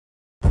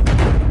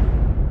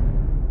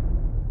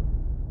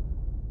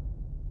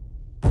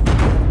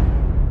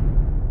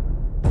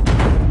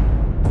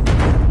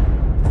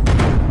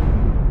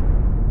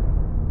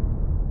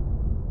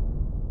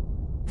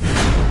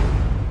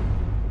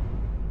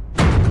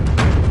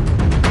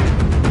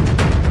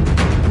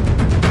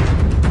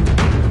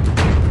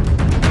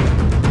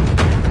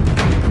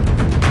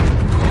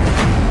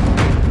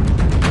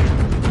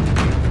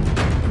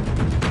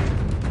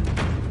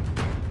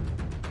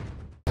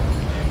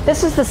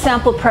This is the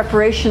sample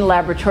preparation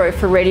laboratory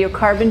for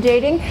radiocarbon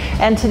dating,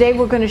 and today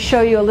we're going to show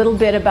you a little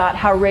bit about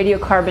how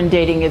radiocarbon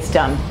dating is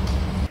done.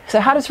 So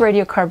how does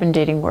radiocarbon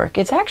dating work?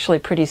 It's actually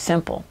pretty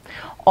simple.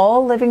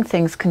 All living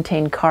things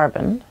contain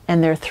carbon,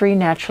 and there are three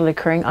naturally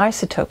occurring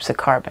isotopes of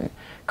carbon: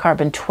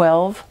 carbon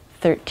 12,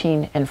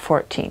 13, and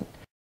 14.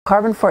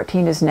 Carbon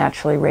 14 is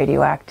naturally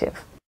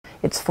radioactive.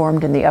 It's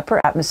formed in the upper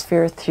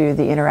atmosphere through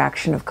the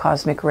interaction of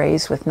cosmic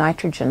rays with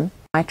nitrogen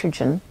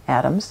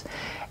atoms,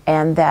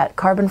 and that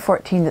carbon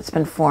 14 that's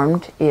been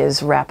formed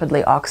is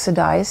rapidly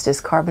oxidized as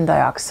carbon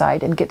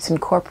dioxide and gets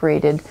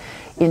incorporated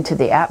into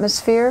the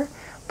atmosphere.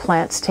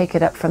 Plants take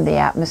it up from the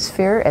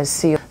atmosphere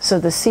as CO. So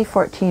the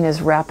C14 is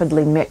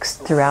rapidly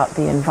mixed throughout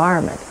the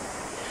environment.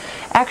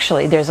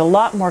 Actually, there's a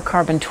lot more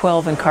carbon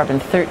 12 and carbon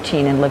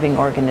 13 in living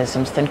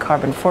organisms than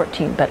carbon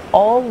 14, but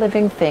all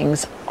living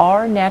things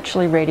are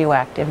naturally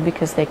radioactive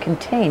because they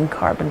contain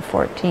carbon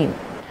 14.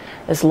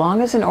 As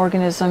long as an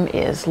organism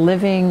is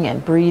living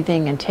and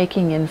breathing and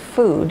taking in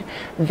food,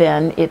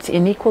 then it's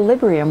in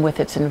equilibrium with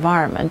its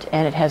environment,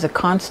 and it has a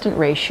constant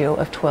ratio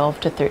of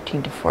 12 to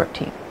 13 to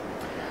 14.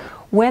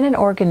 When an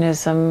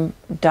organism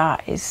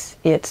dies,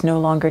 it's no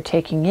longer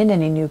taking in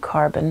any new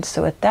carbon,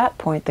 so at that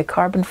point the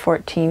carbon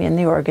 14 in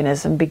the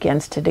organism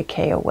begins to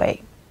decay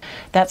away.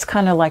 That's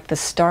kind of like the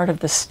start of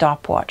the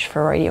stopwatch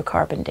for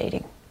radiocarbon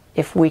dating.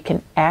 If we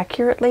can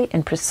accurately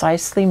and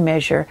precisely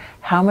measure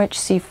how much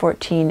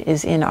C14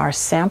 is in our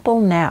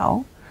sample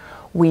now,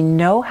 we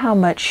know how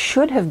much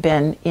should have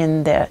been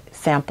in the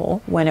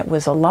sample when it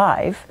was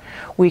alive.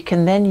 We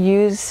can then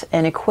use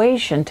an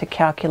equation to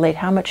calculate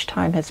how much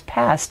time has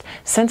passed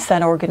since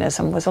that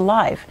organism was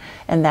alive,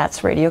 and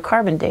that's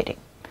radiocarbon dating.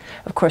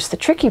 Of course, the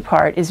tricky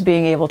part is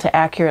being able to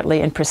accurately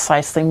and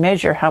precisely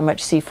measure how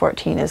much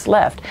C14 is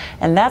left,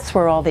 and that's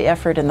where all the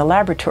effort in the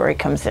laboratory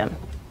comes in.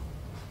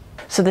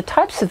 So the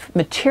types of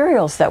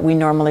materials that we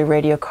normally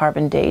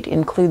radiocarbon date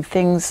include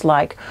things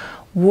like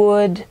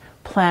wood,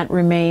 plant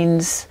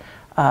remains,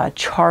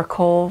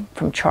 charcoal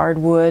from charred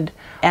wood,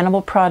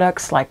 animal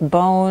products like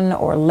bone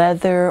or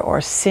leather or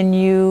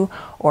sinew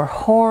or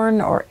horn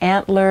or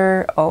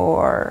antler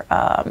or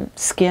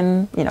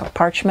skin,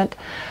 parchment.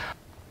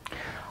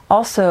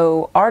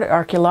 Also,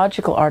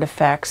 archaeological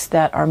artifacts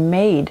that are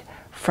made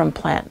from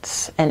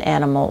plants and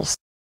animals.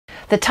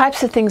 The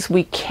types of things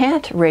we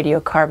can't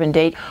radiocarbon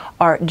date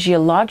are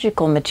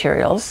geological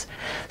materials,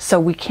 so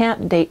we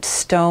can't date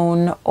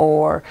stone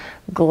or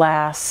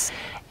glass.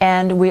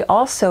 And we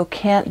also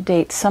can't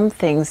date some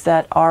things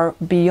that are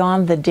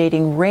beyond the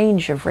dating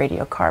range of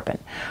radiocarbon.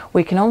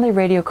 We can only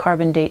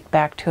radiocarbon date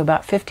back to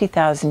about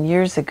 50,000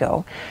 years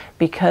ago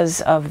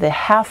because of the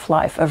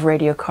half-life of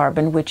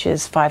radiocarbon, which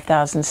is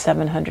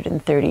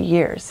 5,730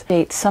 years.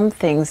 Date some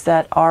things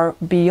that are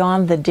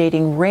beyond the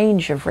dating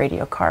range of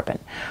radiocarbon.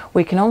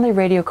 We can only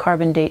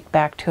radiocarbon date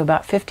back to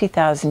about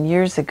 50,000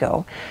 years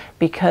ago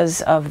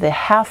because of the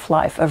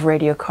half-life of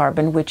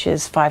radiocarbon, which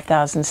is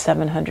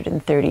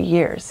 5,730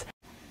 years.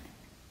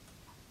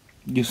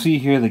 You see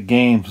here the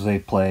games they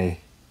play,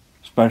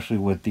 especially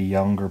with the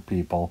younger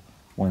people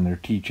when they're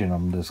teaching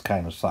them this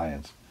kind of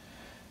science.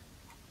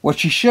 What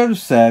she should have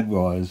said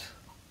was,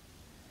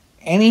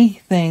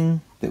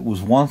 anything that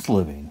was once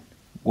living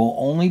will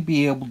only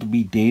be able to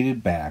be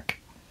dated back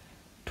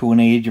to an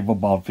age of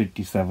about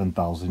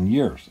 57,000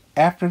 years.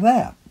 After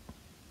that,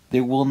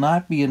 there will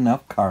not be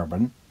enough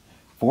carbon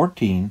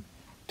 14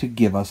 to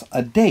give us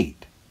a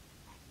date.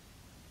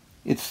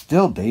 It's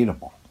still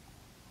dateable,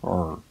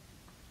 or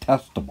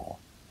testable.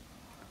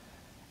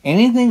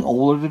 Anything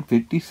older than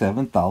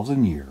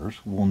 57,000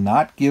 years will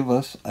not give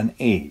us an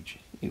age.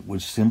 It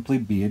would simply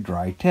be a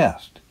dry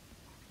test.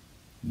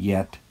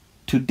 Yet,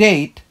 to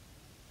date,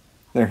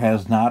 there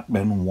has not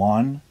been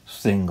one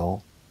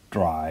single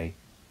dry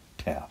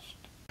test.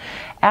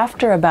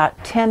 After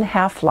about 10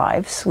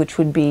 half-lives, which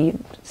would be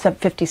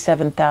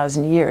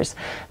 57,000 years,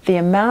 the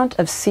amount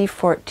of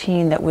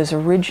C14 that was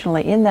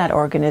originally in that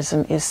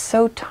organism is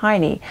so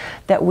tiny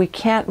that we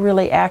can't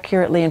really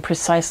accurately and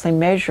precisely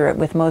measure it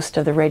with most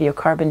of the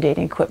radiocarbon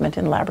dating equipment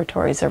in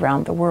laboratories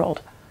around the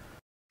world.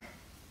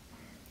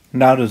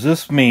 Now, does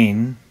this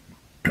mean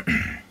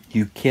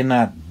you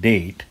cannot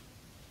date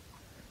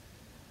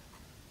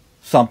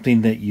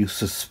something that you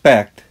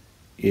suspect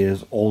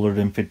is older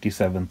than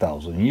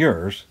 57,000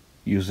 years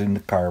using the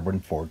carbon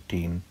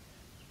 14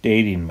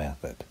 dating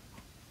method?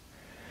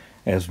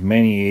 As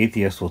many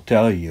atheists will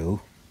tell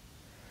you,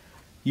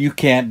 you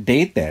can't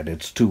date that,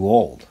 it's too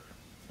old.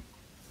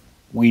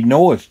 We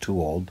know it's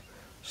too old,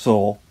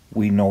 so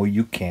we know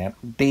you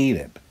can't date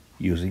it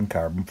using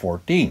carbon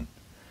 14.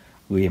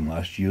 We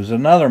must use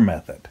another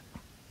method.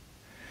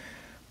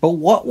 But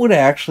what would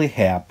actually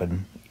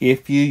happen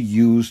if you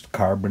used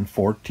carbon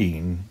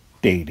 14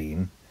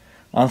 dating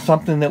on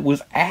something that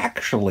was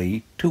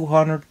actually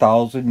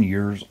 200,000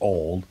 years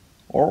old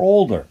or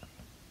older?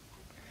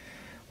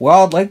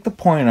 Well, I'd like to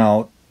point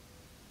out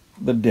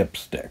the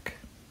dipstick.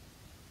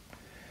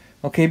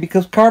 Okay,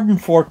 because carbon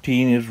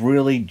 14 is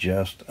really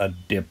just a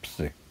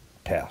dipstick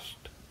test.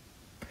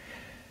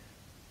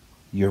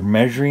 You're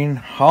measuring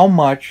how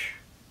much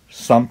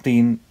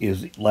something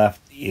is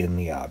left in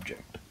the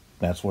object.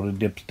 That's what a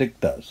dipstick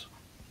does.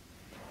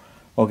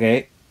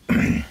 Okay,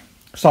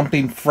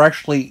 something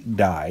freshly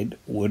dyed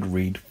would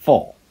read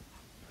full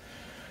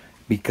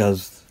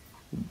because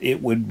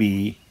it would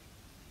be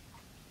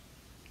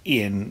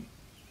in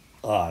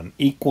an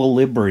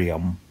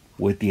equilibrium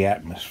with the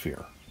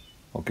atmosphere.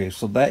 Okay,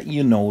 so that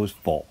you know is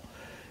full.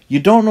 You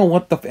don't know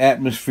what the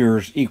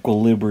atmosphere's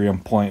equilibrium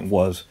point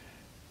was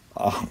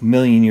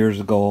 1,000,000 years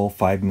ago,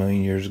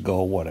 5,000,000 years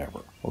ago,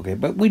 whatever. Okay,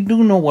 but we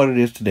do know what it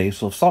is today,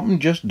 so if something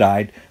just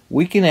died,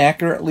 we can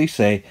accurately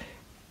say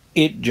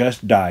it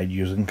just died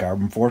using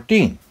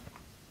carbon-14.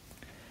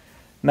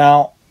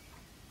 Now,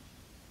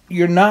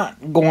 you're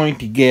not going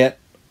to get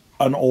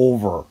an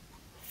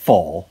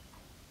overfull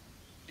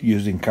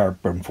using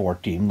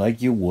carbon-14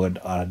 like you would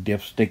on a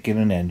dipstick in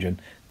an engine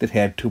that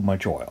had too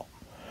much oil.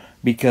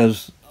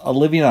 Because a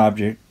living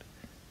object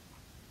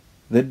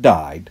that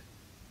died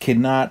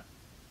cannot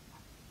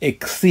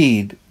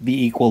exceed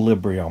the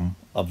equilibrium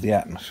of the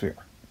atmosphere.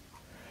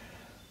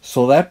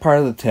 So that part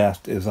of the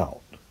test is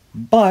out.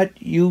 But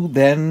you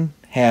then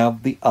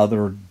have the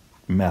other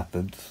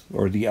methods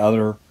or the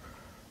other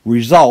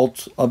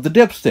results of the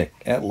dipstick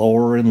at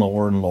lower and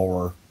lower and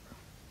lower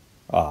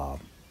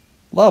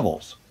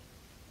levels.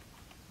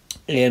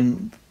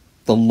 And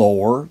the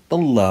lower the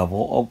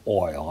level of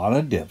oil on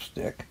a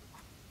dipstick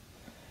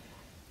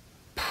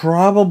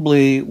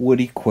probably would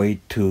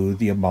equate to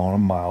the amount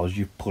of miles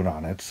you've put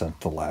on it since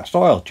the last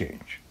oil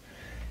change.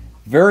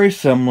 Very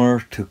similar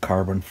to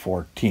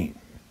carbon-14.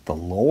 The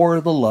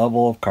lower the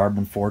level of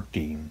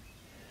carbon-14,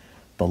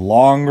 the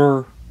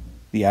longer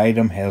the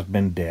item has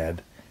been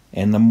dead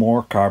and the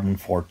more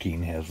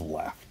carbon-14 has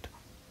left.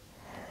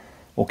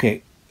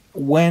 Okay,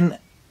 when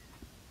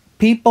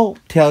people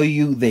tell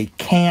you they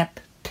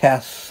can't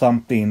test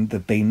something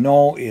that they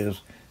know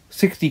is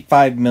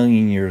 65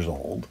 million years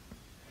old,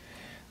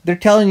 they're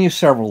telling you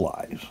several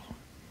lies.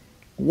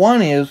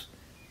 One is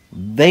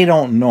they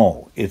don't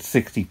know it's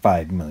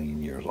 65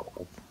 million years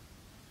old.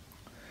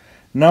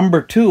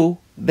 Number two,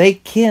 they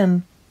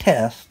can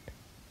test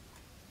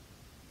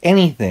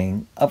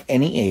anything of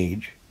any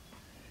age,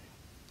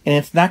 and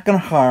it's not going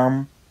to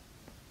harm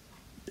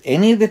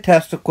any of the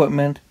test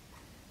equipment,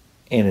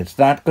 and it's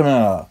not going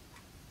to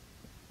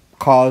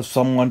cause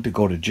someone to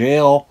go to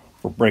jail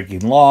for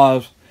breaking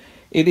laws.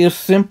 It is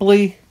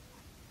simply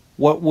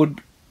what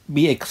would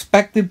be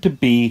expected to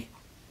be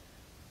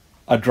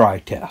a dry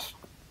test.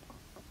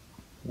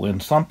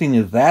 When something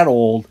is that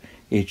old,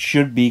 it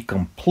should be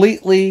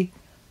completely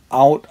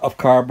out of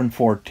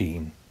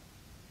carbon-14.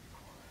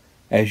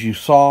 As you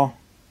saw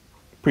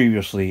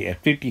previously,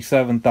 at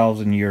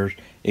 57,000 years,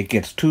 it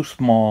gets too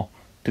small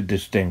to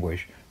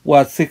distinguish.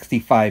 Well, at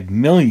 65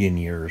 million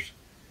years,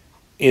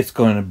 it's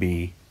going to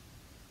be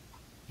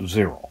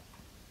 0.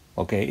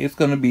 Okay, it's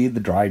going to be the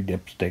dry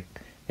dipstick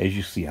as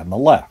you see on the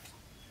left.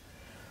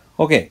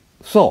 Okay,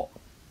 so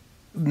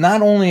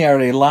not only are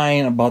they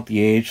lying about the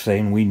age,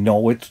 saying we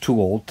know it's too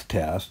old to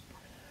test,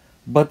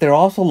 but they're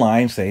also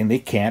lying saying they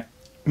can't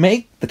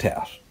make the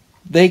test.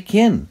 They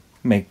can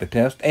make the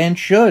test and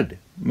should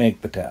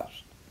make the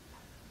test,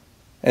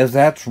 as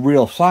that's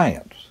real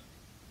science.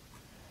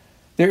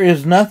 There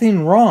is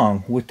nothing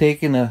wrong with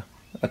taking a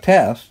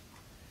test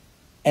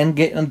and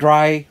getting a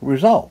dry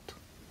result.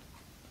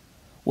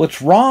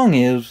 What's wrong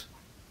is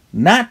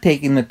not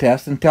taking the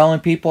test and telling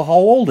people how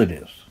old it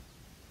is.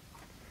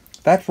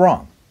 That's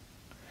wrong.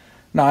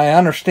 Now, I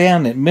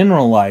understand that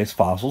mineralized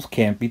fossils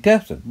can't be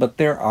tested, but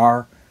there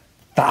are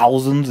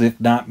thousands, if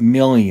not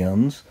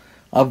millions,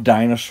 of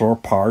dinosaur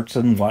parts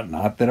and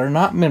whatnot that are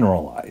not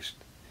mineralized,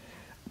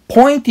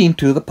 pointing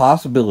to the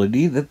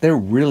possibility that they're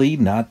really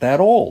not that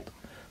old.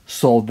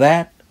 So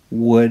that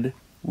would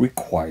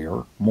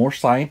require more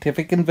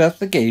scientific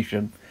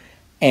investigation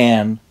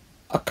and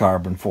a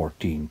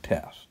carbon-14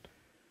 test.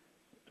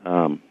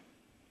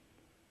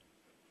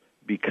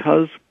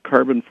 Because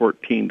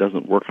carbon-14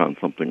 doesn't work on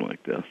something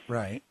like this,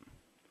 Right.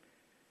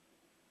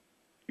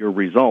 your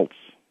results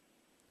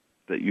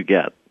that you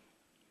get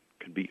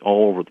could be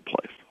all over the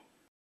place.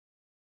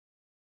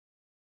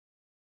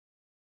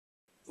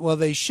 Well,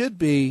 they should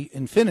be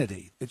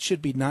infinity. It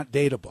should be not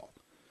datable.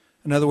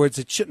 In other words,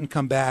 it shouldn't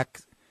come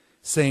back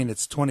saying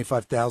it's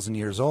 25,000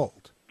 years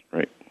old.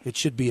 Right. It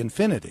should be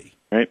infinity.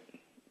 Right.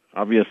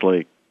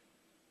 Obviously,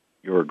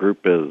 your group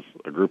is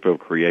a group of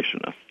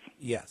creationists.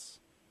 Yes.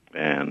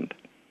 And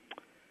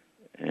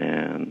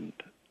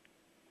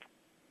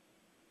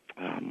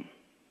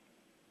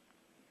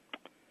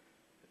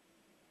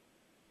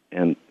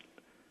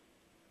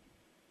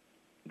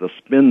the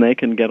spin they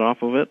can get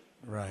off of it,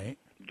 Right.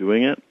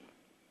 doing it,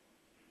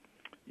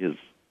 is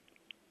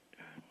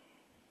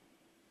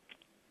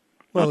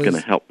Well, not going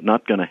to help.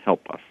 Not going to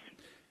help us.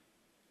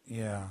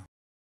 Yeah.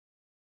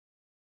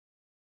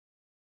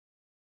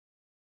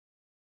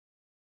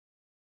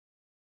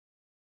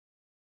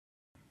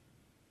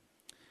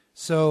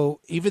 So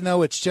even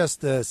though it's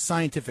just a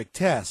scientific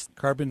test,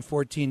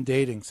 carbon-14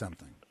 dating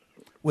something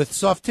with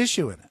soft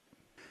tissue in it.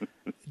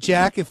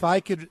 Jack, if I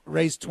could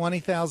raise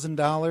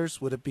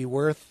 $20,000, would it be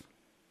worth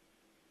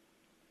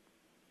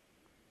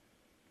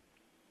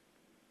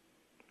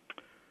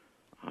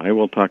I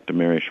will talk to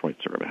Mary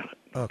Schweitzer about it.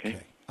 Okay.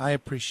 I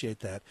appreciate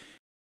that.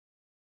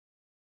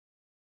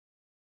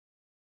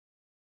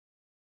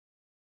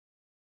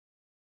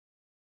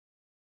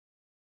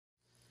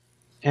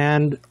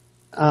 And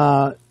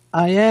I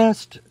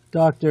asked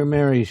Dr.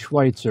 Mary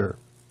Schweitzer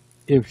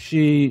if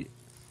she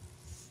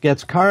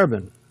gets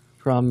carbon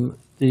from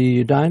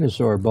the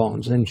dinosaur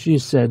bones, and she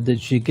said that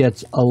she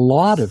gets a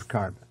lot of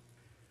carbon.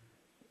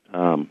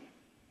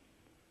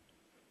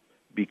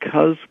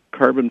 Because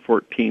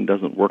carbon-14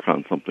 doesn't work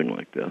on something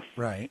like this,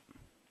 Right.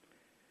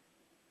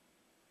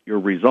 your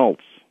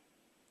results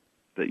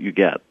that you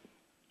get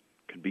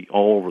could be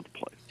all over the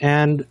place.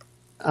 And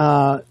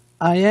I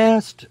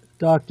asked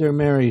Dr.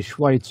 Mary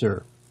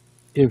Schweitzer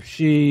if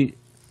she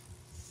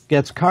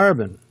gets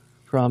carbon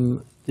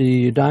from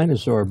the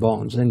dinosaur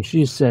bones, and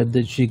she said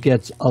that she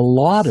gets a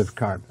lot of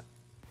carbon.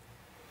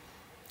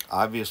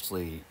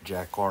 Obviously,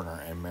 Jack Horner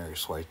and Mary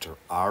Schweitzer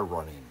are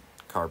running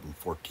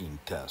carbon-14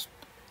 tests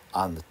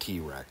on the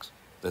T-Rex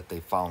that they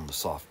found the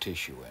soft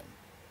tissue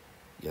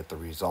in. Yet the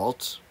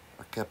results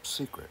are kept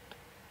secret.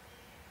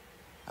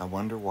 I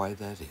wonder why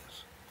that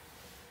is.